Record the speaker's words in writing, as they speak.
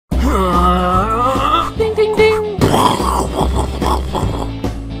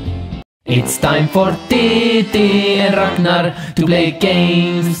It's time for D.I.D and Ragnar to play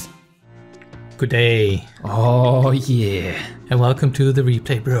games. Good day, Oh yeah. and welcome to the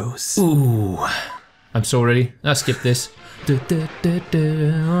Replay Bros. Ooh. I'm so ready. I'll skip this. So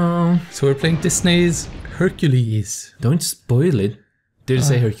we're playing Disney's Hercules. Don't spoil it. Did it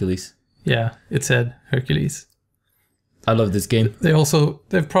say Hercules? Yeah, it said Hercules. I love this game.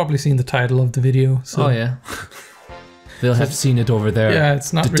 They've probably seen the title of the video. So Oh yeah. They'll have seen it over there. yeah,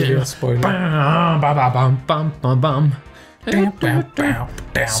 it's not really a spoiler.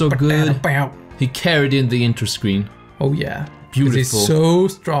 So good. He carried in the intro screen. Oh yeah, 'cause Beautiful. he's so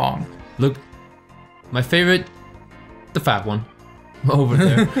strong. Look, my favorite, the fat one, over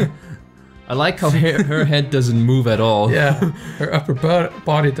there. I like how her head doesn't move at all. Yeah, her upper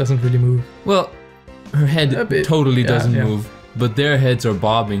body doesn't really move. Well, her head totally doesn't yeah. move, but their heads are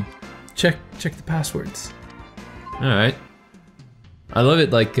bobbing. Check the passwords. Alright. I love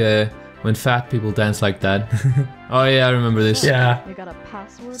it like when fat people dance like that. Oh yeah, I remember this. Yeah. You got a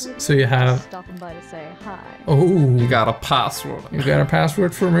password? So you have. Stopping by to say hi. Oh. You got a password. You got a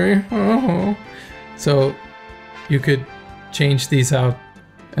password for me? Oh. So you could change these out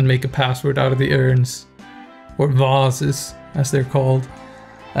and make a password out of the urns, or vases as they're called.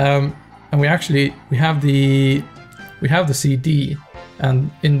 And we have the CD, and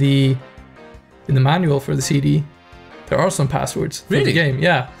in the manual for the CD there are some passwords for the game.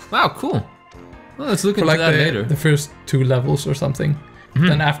 Yeah. Wow, cool. Well, let's look into like that later. the first 2 levels or something.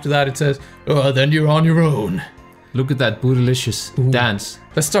 Then after that it says, oh, then you're on your own. Look at that bootylicious dance.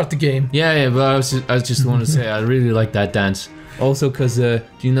 Let's start the game. Yeah, but I was just want to say I really like that dance. Also, cause do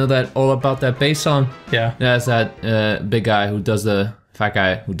you know that all about that bass song? Yeah. That's that big guy who does the fat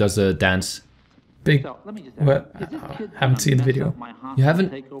guy who does the dance. Big. What? Haven't seen the video. You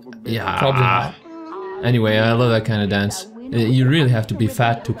haven't? Yeah. Probably not. Anyway, I love that kind of dance. You really have to be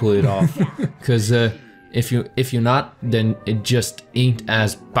fat to pull it off, cause if you're not, then it just ain't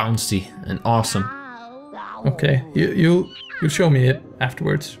as bouncy and awesome. Okay, you'll show me it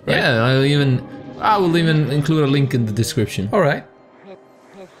afterwards, right? Yeah, I will even include a link in the description. All right.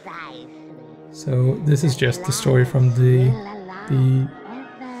 So this is just the story from the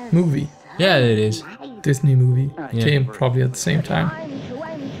movie, Yeah, it is. Disney movie. Yeah. Came probably at the same time.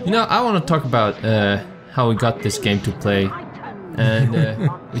 You know, I want to talk about how we got this game to play, and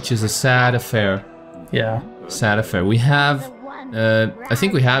which is a sad affair. Yeah. Sad affair. We have, I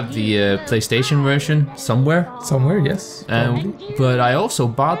think we have the PlayStation version somewhere. Somewhere, yes. But I also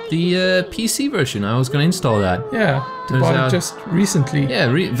bought the PC version. I was gonna install that. Yeah. Turns Bought out- it just recently. Yeah,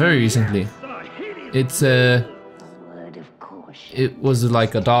 very recently. It's it was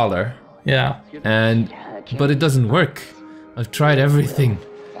like $1, Yeah. but it doesn't work. I've tried everything.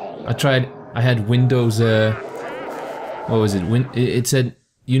 I had Windows. What was it? It said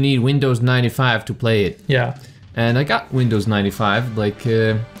you need Windows 95 to play it. Yeah. And I got Windows 95, like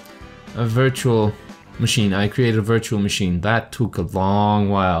a virtual machine. I created a virtual machine. That took a long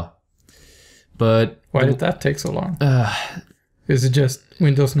while. But Why did that take so long? Is it just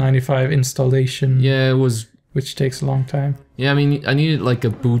Windows 95 installation? yeah, it was. Which takes a long time. Yeah, I mean, I needed like a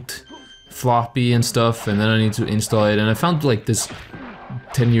boot floppy and stuff, and then I need to install it. And I found like this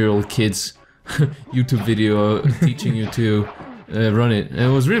 10-year-old kid's YouTube video teaching you to run it, and it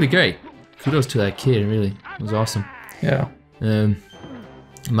was really great. Kudos to that kid, really. It was awesome. Yeah.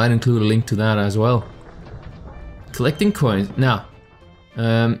 Might include a link to that as well. Collecting coins. Now,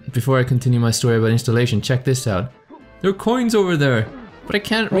 before I continue my story about installation, check this out. There are coins over there, but I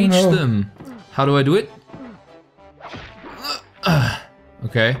can't reach them. How do I do it?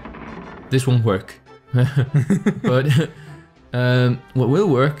 Okay, this won't work. But what will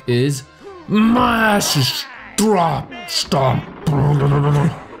work is mass drop stomp.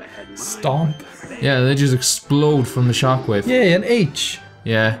 Stomp. Yeah, they just explode from the shockwave. Yay, an H.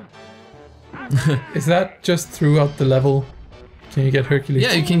 Yeah. Is that just throughout the level? Can you get Hercules?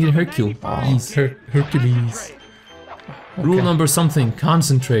 Yeah, you can get Hercules. Oh, Hercules. Rule Okay. number something,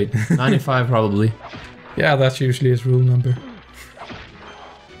 concentrate. 95 probably. Yeah, that's usually his rule number.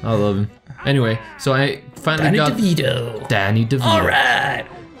 I love him. Anyway, so I finally got DeVito. Danny DeVito. All right.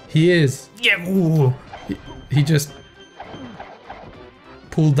 He is. Yeah. Ooh. He just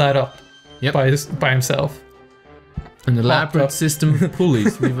pulled that up. Yep. By himself. An elaborate up. system of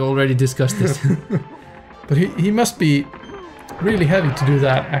pulleys. We've already discussed this. But he must be really heavy to do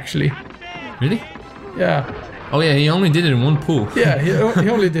that, actually. Really? Yeah. Oh yeah, he only did it in one pull. Yeah, he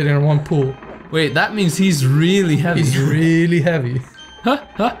only did it in one pull. Wait, that means he's really heavy. He's really heavy.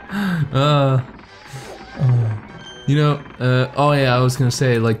 You know, oh yeah, I was gonna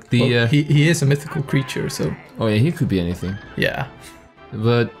say, like, the... Well, he is a mythical creature, so... oh yeah, he could be anything. Yeah.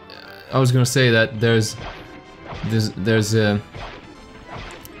 But I was gonna say that there's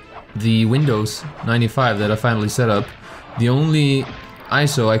the Windows 95 that I finally set up. The only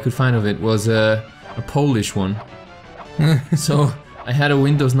ISO I could find of it was a Polish one. So I had a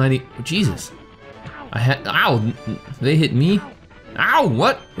Windows 90. Jesus, I had. Ow! They hit me. Ow!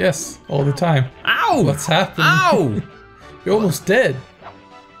 What? Yes, all the time. Ow! What's happening? Ow! You're almost dead.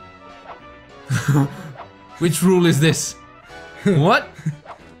 Which rule is this? What?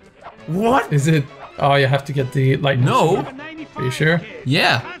 What? Is it? Oh, you have to get the lightning. No. sword. Are you sure?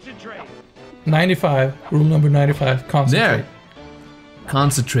 Yeah. 95. Rule number 95. Concentrate. There.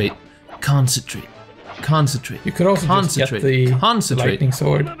 Concentrate. Concentrate. Concentrate. You could also just get Concentrate. the Concentrate. lightning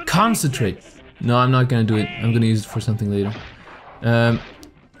sword. Concentrate. No, I'm not gonna do it. I'm gonna use it for something later.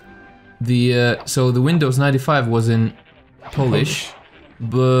 So the Windows 95 was in Polish,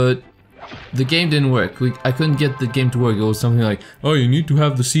 but the game didn't work. I couldn't get the game to work. It was something like, oh, you need to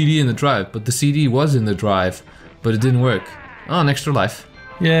have the CD in the drive, but the CD was in the drive, but it didn't work. Oh, an extra life.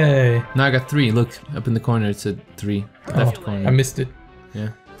 Yay. Now I got 3. Look, up in the corner it said 3. Left corner. I missed it. Yeah.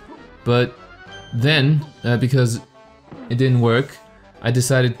 But then, because it didn't work, I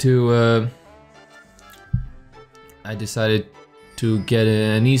decided to get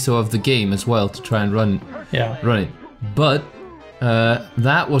an ISO of the game as well to try and run it. But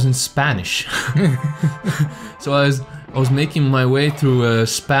that was in Spanish. So I was making my way through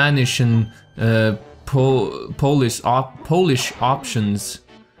Spanish and Polish options.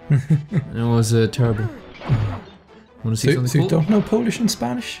 And it was terrible. Want to see something So cool? you don't know Polish and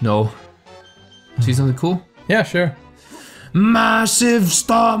Spanish? No. See something cool? Yeah, sure. Massive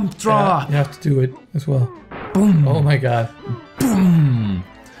stomp drop. You have to do it as well. Boom. Oh my god. Boom.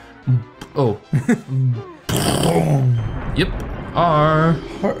 Oh. Boom. Yep. R.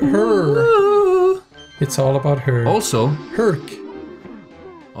 Her. It's all about her. Also. Herc.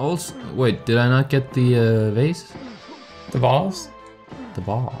 Also. Wait. Did I not get the vase? The vase? The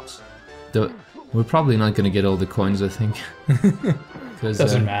balls. We're probably not gonna get all the coins, I think.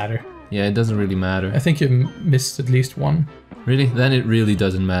 Doesn't matter. Yeah, it doesn't really matter. I think you missed at least one. Really? Then it really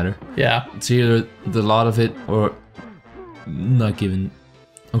doesn't matter. Yeah. It's either the lot of it or not given.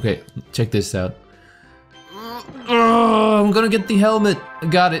 Okay, check this out. Oh, I'm gonna get the helmet. I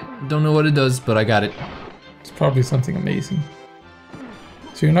got it. Don't know what it does, but I got it. It's probably something amazing.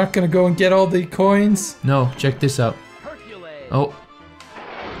 So you're not gonna go and get all the coins? No, check this out. Oh.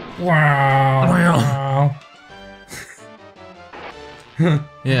 Wow.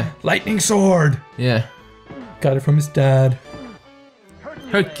 Yeah. Lightning sword. Yeah. Got it from his dad.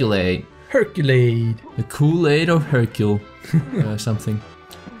 Hercules. Hercules. The Kool-Aid of Hercule. Something.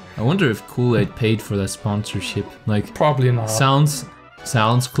 I wonder if Kool-Aid paid for that sponsorship. Like, Probably not. sounds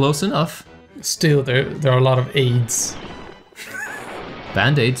close enough. Still, there are a lot of aids.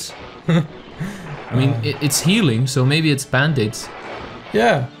 Band-aids. I mean, it's healing, so maybe it's band-aids.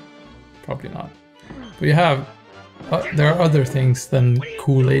 Yeah. Probably not. But you have... there are other things than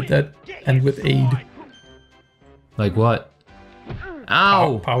Kool-Aid that end with aid. Like what?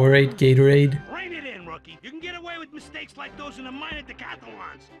 Ow! Powerade, Gatorade. Rein it in, rookie. You can get away with mistakes like those in the minor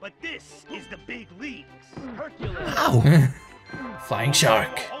decathlons, but this is the big leagues. Hercules. Ow! Flying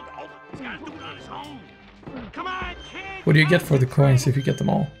shark. Hold on. He's gotta do it on his own. Come on, kid. What do you get for the coins if you get them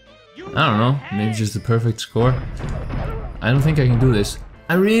all? I don't know. Maybe just the perfect score. I don't think I can do this.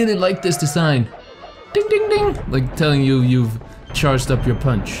 I really like this design. Ding ding ding! Like telling you you've charged up your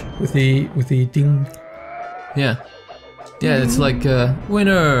punch. With the ding. Yeah. Yeah, it's like a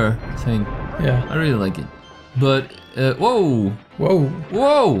winner thing. Yeah. I really like it. But, whoa! Whoa.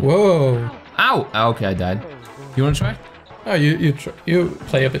 Whoa! Whoa. Ow! Ah, okay, I died. You wanna try? Oh, you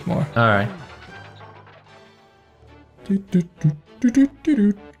play a bit more. Alright.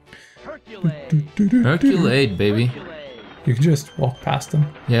 Hercules, baby. You can just walk past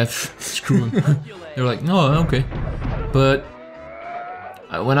them. Yeah, screw them. They were like, no, okay. But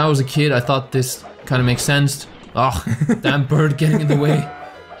when I was a kid, I thought this kind of makes sense. Oh, damn bird getting in the way.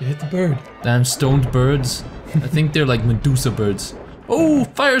 You hit the bird. Damn stoned birds. I think they're like Medusa birds. Oh,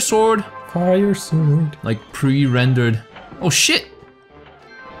 fire sword. Fire sword. Like pre-rendered. Oh shit.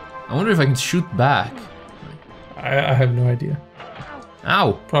 I wonder if I can shoot back. I have no idea.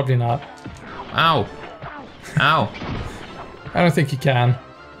 Ow. Probably not. Ow. Ow. I don't think you can.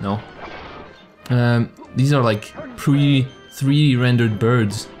 No. These are like pre-3D rendered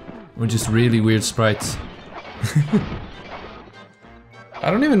birds. Or just really weird sprites.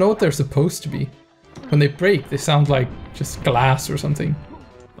 I don't even know what they're supposed to be. When they break, they sound like just glass or something.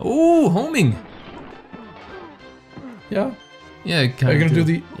 Oh, homing. Yeah. Yeah, kind Are you of. gonna do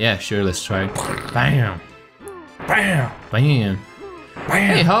the... Yeah, sure, let's try it. Bam. Bam! Bam.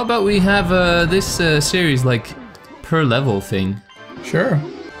 Hey, how about we have this series like per level thing? Sure.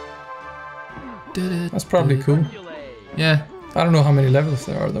 That's probably cool. Yeah. I don't know how many levels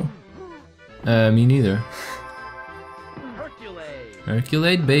there are though. Me neither.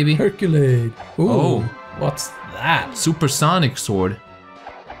 Hercules, baby. Hercules. Ooh, Oh. what's that? Supersonic sword.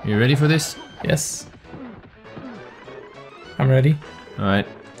 You ready for this? Yes. I'm ready. Alright.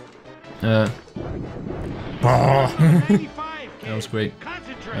 That 95, kid. was great.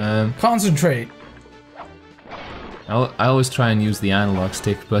 Concentrate. Concentrate. I always try and use the analog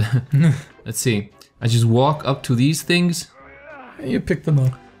stick, but let's see. I just walk up to these things. You pick them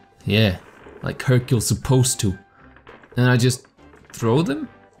up. Yeah, like Hercules supposed to. And I just throw them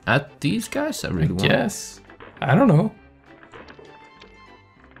at these guys? I really want. Yes. I don't know.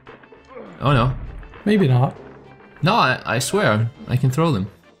 Oh no. Maybe not. No, I swear, I can throw them.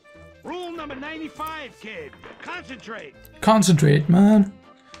 Rule number 95, kid. Concentrate. Concentrate, man.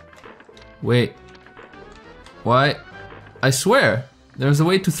 Wait. Why? I swear, there's a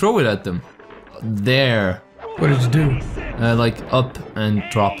way to throw it at them. There. What did you do? Like up and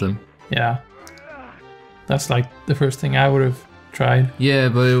drop them. Yeah. That's like the first thing I would have tried. Yeah,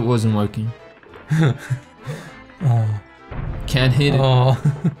 but it wasn't working. Oh. Can't hit it. Oh.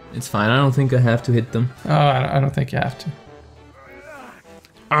 It's fine, I don't think I have to hit them. Oh, I don't think you have to.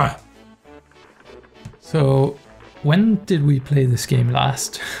 Ah. So, when did we play this game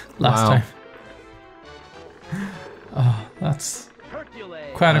last Wow. time? Oh, that's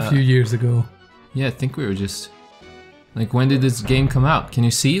quite a few years ago. Yeah, I think we were just... Like, when did this game come out? Can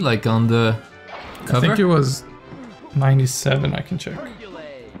you see, like, on the cover? I think it was 97, I can check.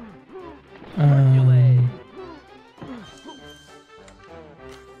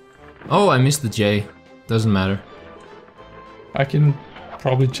 Oh, I missed the J. Doesn't matter. I can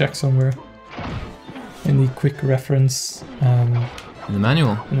probably check somewhere in the quick reference In the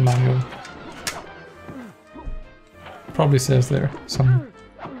manual. in the manual. Probably says there, some,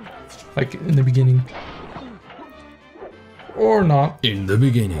 like in the beginning. Or not. In the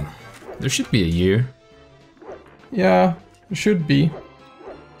beginning. There should be a year. Yeah, it should be.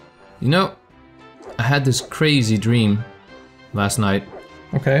 You know, I had this crazy dream last night.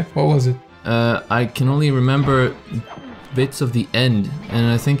 Okay, what was it? I can only remember bits of the end, and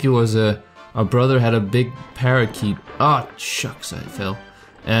I think it was our brother had a big parakeet. Ah, shucks, I fell.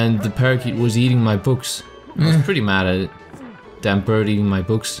 And the parakeet was eating my books. I was pretty mad at it. Damn bird eating my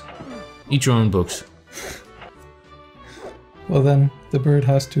books. Eat your own books. Well then, the bird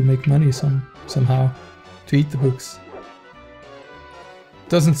has to make money somehow to eat the books.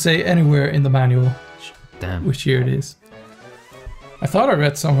 Doesn't say anywhere in the manual Damn. which year it is. I thought I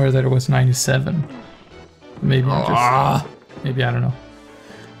read somewhere that it was 97. Maybe I'm Ah. just... Maybe, I don't know.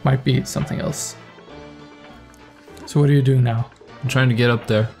 Might be something else. So what are you doing now? I'm trying to get up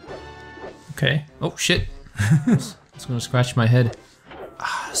there. Okay. Oh shit. It's gonna scratch my head.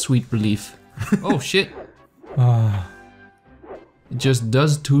 Ah, sweet relief. Oh shit. Ah, It just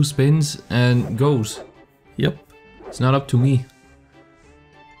does 2 spins and goes. yep. It's not up to me.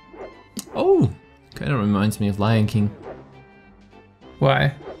 Oh! Kinda reminds me of Lion King.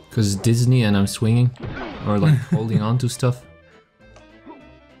 Why? Because it's Disney and I'm swinging. Or like holding on to stuff.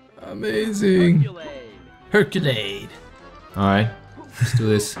 Amazing. Hercules. Alright, let's do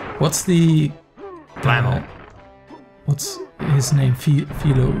this. What's the... Blammo. What's his name?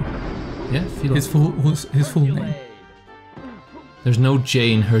 Philo. Yeah, feel His full name. There's no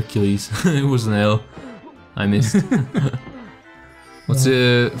J in Hercules. It was an L. I missed. What's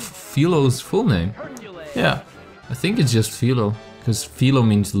Philo's full name? Yeah. I think it's just Philo. Because Philo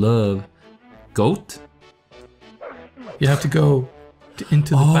means love. Goat? You have to go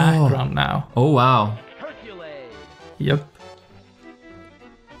into the background now. Oh wow. Yep.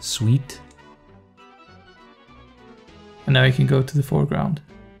 Sweet. And now you can go to the foreground.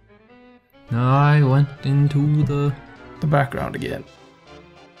 I went into the... The background again.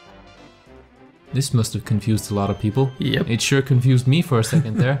 This must have confused a lot of people. Yep. It sure confused me for a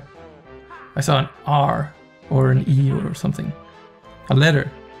second there. I saw an R or an E or something. A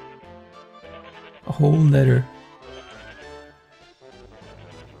letter. A whole letter.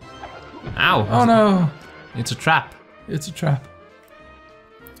 Ow! Oh no! It's a trap. It's a trap.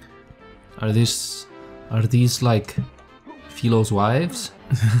 Are these like Philo's wives?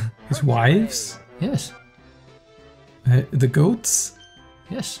 His wives? Yes. The goats?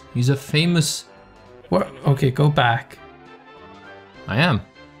 Yes. He's a famous... What? Okay, go back. I am.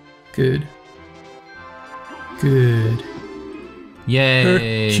 Good. Good.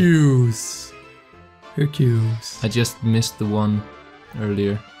 Yay! Hercules. Hercules. I just missed the one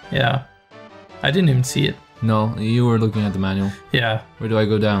earlier. Yeah. I didn't even see it. No, you were looking at the manual. Yeah, Where do I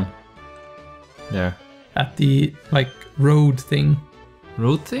go down? There. at the like road thing.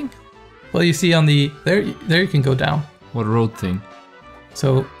 Road thing? Well, you see on the there you can go down. What road thing?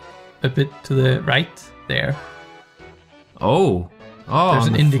 So a bit to the right there. Oh. Oh, There's on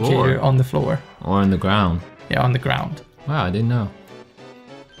an the indicator floor. on the floor. Or on the ground. Yeah, on the ground. Wow, I didn't know.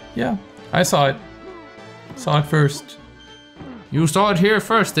 Yeah, I saw it. Saw it first. You saw it here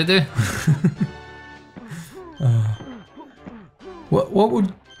first, did you?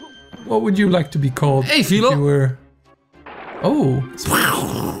 What would you like to be called? Hey, if Philo. you were? Oh.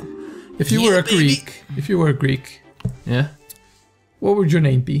 If you were a Greek. If you were a Greek, Yeah? what would your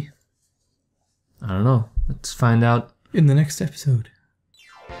name be? I don't know. Let's find out. In the next episode.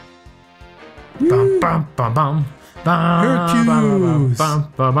 Bum, bum, bum, bum. Bum, Hercules.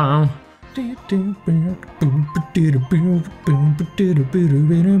 bum, bum, bum, bum.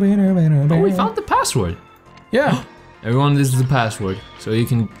 Oh, we found the password. Yeah. Everyone, this is the password. So you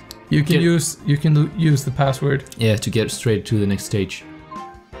can You can use the password. to get straight to the next stage.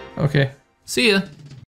 Okay. See ya.